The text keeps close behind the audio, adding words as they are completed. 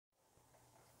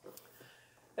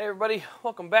Hey everybody,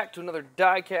 welcome back to another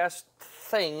diecast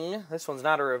thing. This one's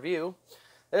not a review.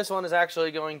 This one is actually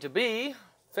going to be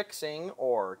fixing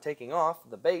or taking off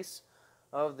the base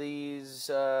of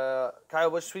these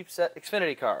Busch Sweep Set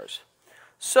Xfinity cars.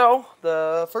 So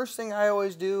the first thing I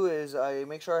always do is I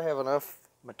make sure I have enough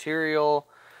material,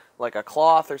 like a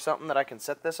cloth or something, that I can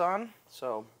set this on.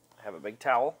 So I have a big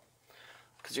towel,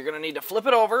 because you're going to need to flip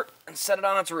it over and set it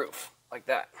on its roof, like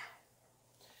that.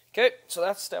 Okay, so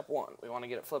that's step one. We want to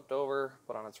get it flipped over,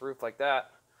 put on its roof like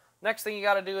that. Next thing you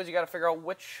got to do is you got to figure out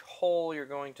which hole you're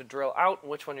going to drill out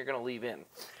and which one you're going to leave in.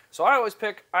 So I always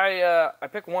pick, I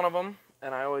pick one of them,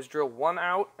 and I always drill one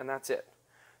out, and that's it.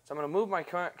 So I'm going to move my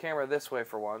camera this way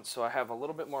for once, so I have a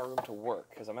little bit more room to work,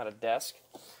 because I'm at a desk,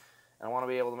 and I want to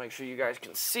be able to make sure you guys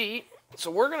can see.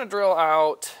 So we're going to drill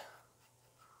out,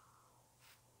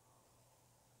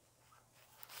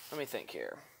 let me think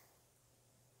here.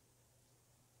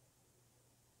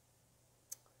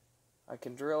 I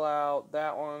can drill out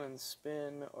that one and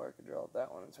spin, or I can drill out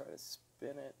that one and try to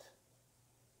spin it.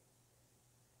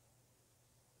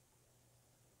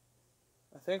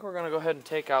 I think we're going to go ahead and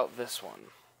take out this one.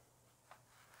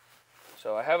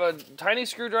 So I have a tiny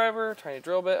screwdriver, tiny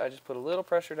drill bit. I just put a little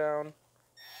pressure down.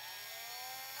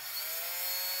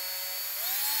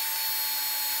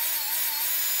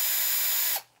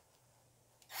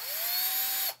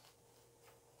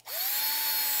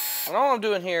 And all I'm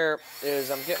doing here is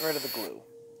I'm getting rid of the glue.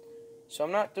 So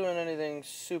I'm not doing anything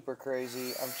super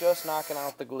crazy. I'm just knocking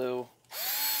out the glue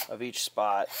of each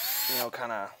spot. You know,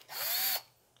 kind of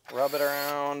rub it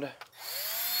around.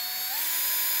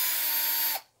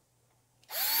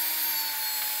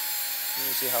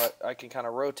 You see how I can kind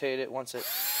of rotate it. Once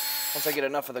I get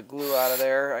enough of the glue out of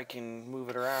there, I can move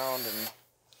it around and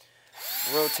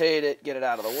rotate it, get it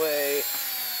out of the way.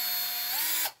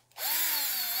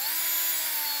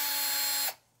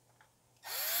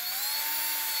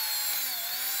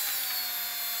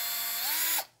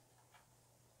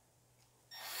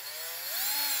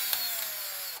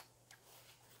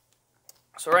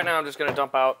 So right now I'm just going to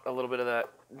dump out a little bit of that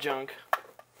junk.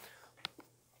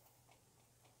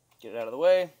 Get it out of the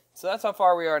way. So that's how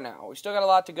far we are now. We still got a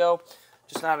lot to go.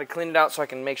 Just now to clean it out so I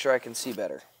can make sure I can see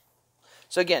better.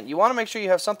 So again, you want to make sure you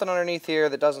have something underneath here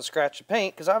that doesn't scratch the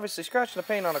paint, because obviously scratching the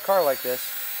paint on a car like this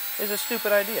is a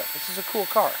stupid idea. This is a cool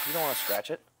car. You don't want to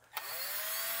scratch it.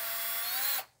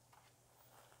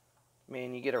 I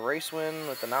mean, you get a race win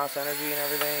with the NOS energy and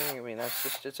everything. I mean, that's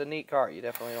just, it's a neat car. You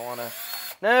definitely don't want to,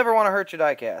 never want to hurt your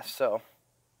diecast, so.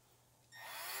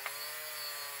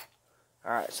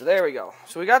 Alright, so there we go.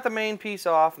 So we got the main piece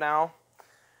off now.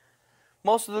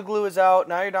 Most of the glue is out.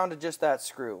 Now you're down to just that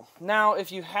screw. Now,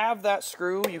 if you have that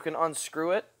screw, you can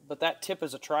unscrew it, but that tip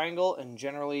is a triangle, and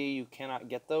generally you cannot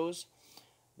get those.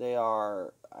 They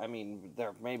are, I mean,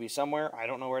 they're maybe somewhere. I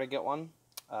don't know where to get one.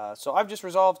 So I've just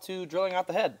resolved to drilling out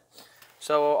the head.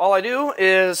 So all I do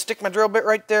is stick my drill bit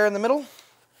right there in the middle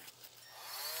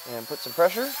and put some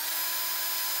pressure.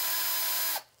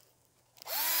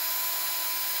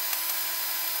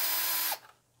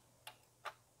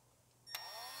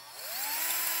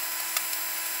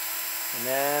 And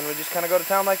then we just kind of go to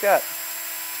town like that.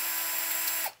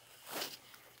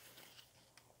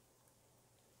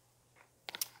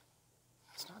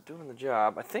 It's not doing the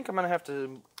job. I think I'm going to have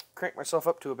to crank myself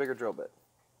up to a bigger drill bit.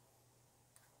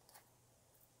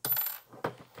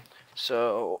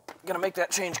 So, I'm going to make that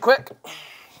change quick.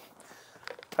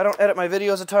 I don't edit my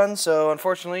videos a ton, so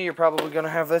unfortunately you're probably going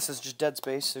to have this as just dead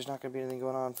space. There's not going to be anything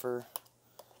going on for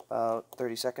about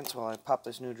 30 seconds while I pop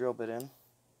this new drill bit in.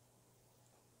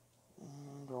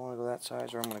 Do I want to go that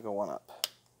size, or I'm going to go one up?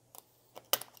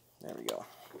 There we go.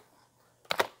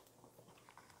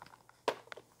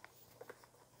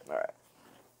 Alright.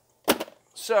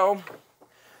 So,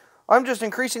 I'm just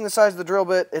increasing the size of the drill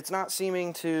bit. It's not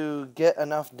seeming to get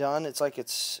enough done. It's like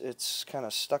it's kind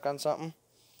of stuck on something.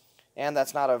 And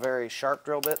that's not a very sharp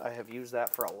drill bit. I have used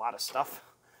that for a lot of stuff.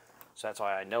 So that's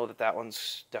why I know that that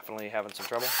one's definitely having some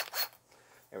trouble.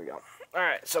 There we go.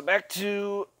 Alright, so back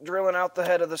to drilling out the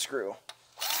head of the screw.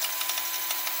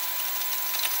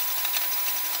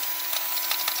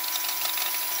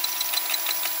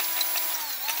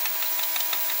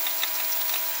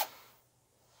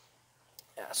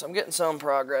 So I'm getting some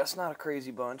progress, not a crazy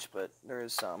bunch, but there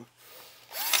is some.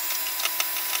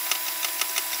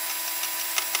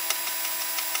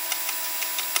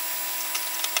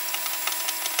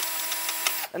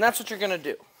 And that's what you're going to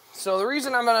do. So the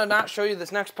reason I'm going to not show you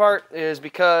this next part is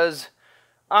because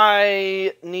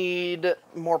I need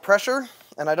more pressure,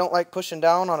 and I don't like pushing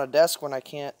down on a desk when I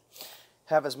can't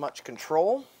have as much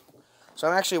control. So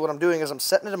I'm actually, what I'm doing is I'm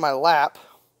setting it in my lap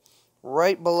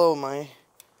right below my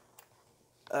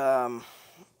right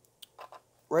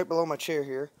below my chair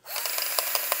here.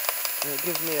 And it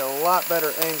gives me a lot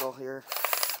better angle here.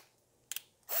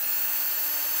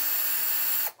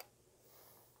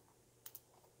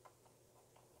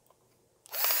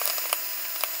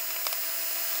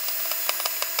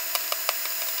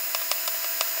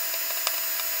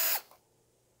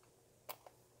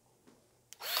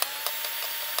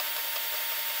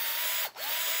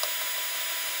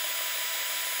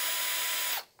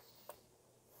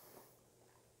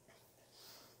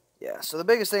 Yeah, so the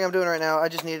biggest thing I'm doing right now, I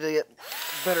just need to get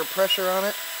better pressure on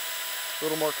it, a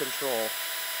little more control.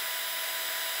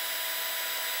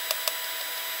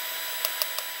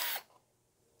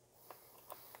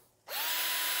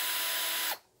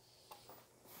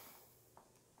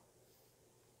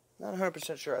 Not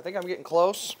 100% sure. I think I'm getting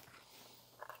close.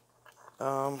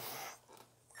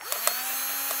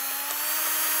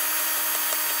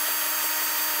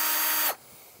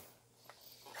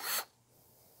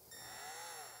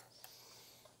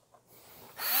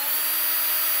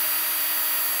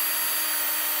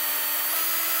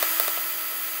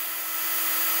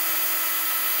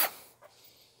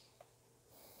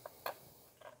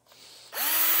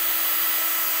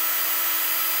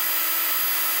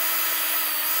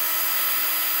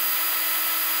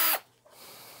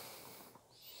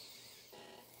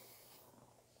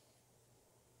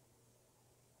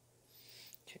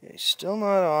 Okay, still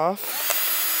not off.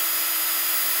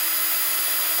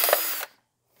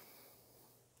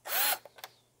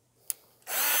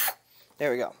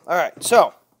 There we go. Alright,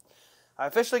 so I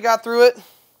officially got through it.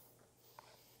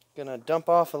 Gonna dump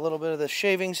off a little bit of the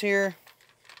shavings here.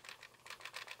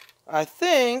 I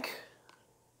think,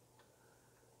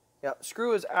 yeah,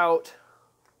 screw is out.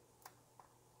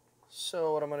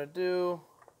 So what I'm gonna do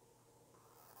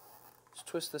is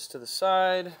twist this to the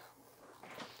side.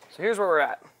 So here's where we're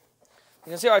at. You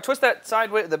can see how I twist that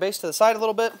sideways, the base to the side a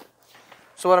little bit.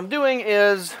 So what I'm doing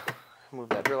is, move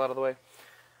that drill out of the way.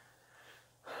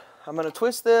 I'm going to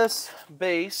twist this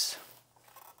base.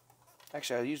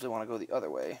 Actually, I usually want to go the other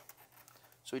way.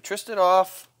 So we twist it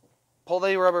off, pull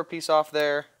the rubber piece off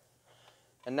there,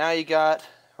 and now you got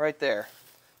right there.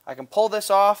 I can pull this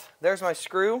off. There's my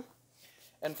screw.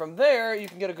 And from there, you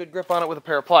can get a good grip on it with a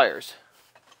pair of pliers.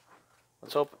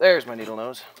 Let's hope. There's my needle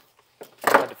nose.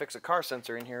 I had to fix a car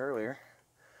sensor in here earlier.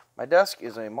 My desk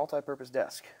is a multi-purpose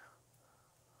desk.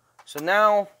 So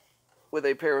now, with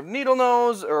a pair of needle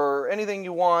nose or anything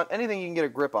you want, anything you can get a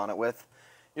grip on it with,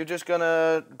 you're just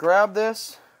gonna grab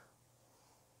this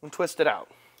and twist it out.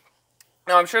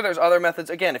 Now I'm sure there's other methods.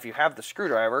 Again, if you have the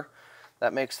screwdriver,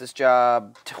 that makes this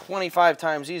job 25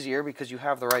 times easier because you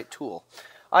have the right tool.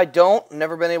 I don't,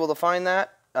 never been able to find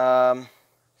that. I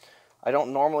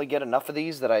don't normally get enough of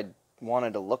these that I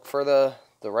wanted to look for the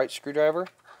right screwdriver.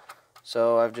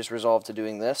 So I've just resolved to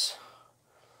doing this.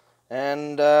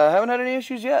 And haven't had any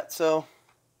issues yet, so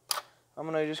I'm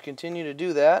going to just continue to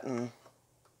do that. And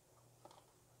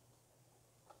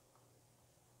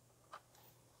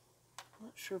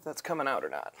not sure if that's coming out or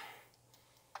not.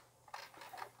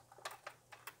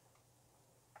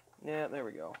 Yeah, there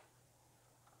we go.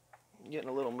 Getting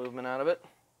a little movement out of it.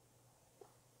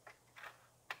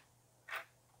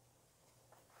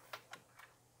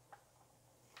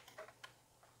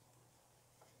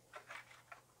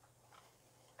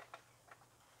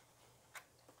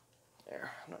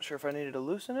 There. I'm not sure if I needed to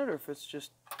loosen it or if it's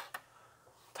just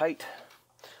tight.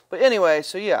 But anyway,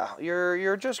 so yeah,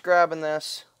 you're just grabbing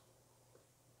this.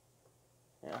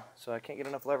 Yeah, so I can't get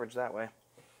enough leverage that way.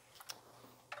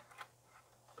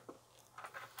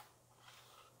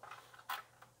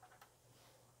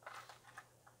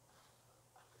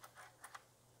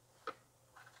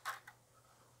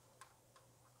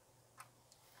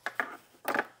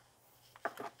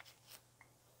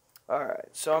 Alright,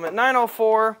 so I'm at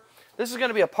 9:04. This is going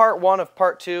to be a part 1 of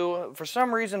part 2. For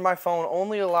some reason, my phone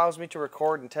only allows me to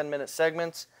record in 10-minute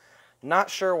segments. Not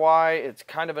sure why. It's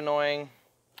kind of annoying.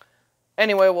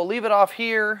 Anyway, we'll leave it off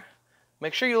here.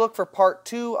 Make sure you look for part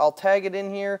 2. I'll tag it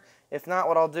in here. If not,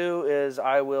 what I'll do is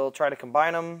I will try to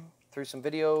combine them through some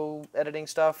video editing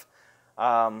stuff.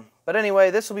 But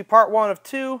anyway, this will be part 1 of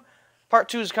 2. Part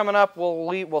 2 is coming up.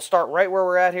 We'll start right where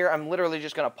we're at here. I'm literally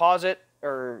just going to pause it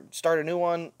or start a new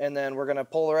one, and then we're going to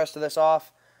pull the rest of this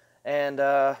off and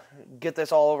get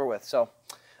this all over with. So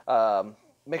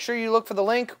make sure you look for the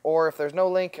link, or if there's no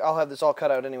link, I'll have this all cut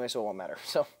out anyway, so it won't matter.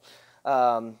 So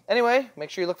anyway,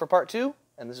 make sure you look for part 2,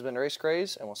 and this has been Race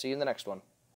Craze, and we'll see you in the next one.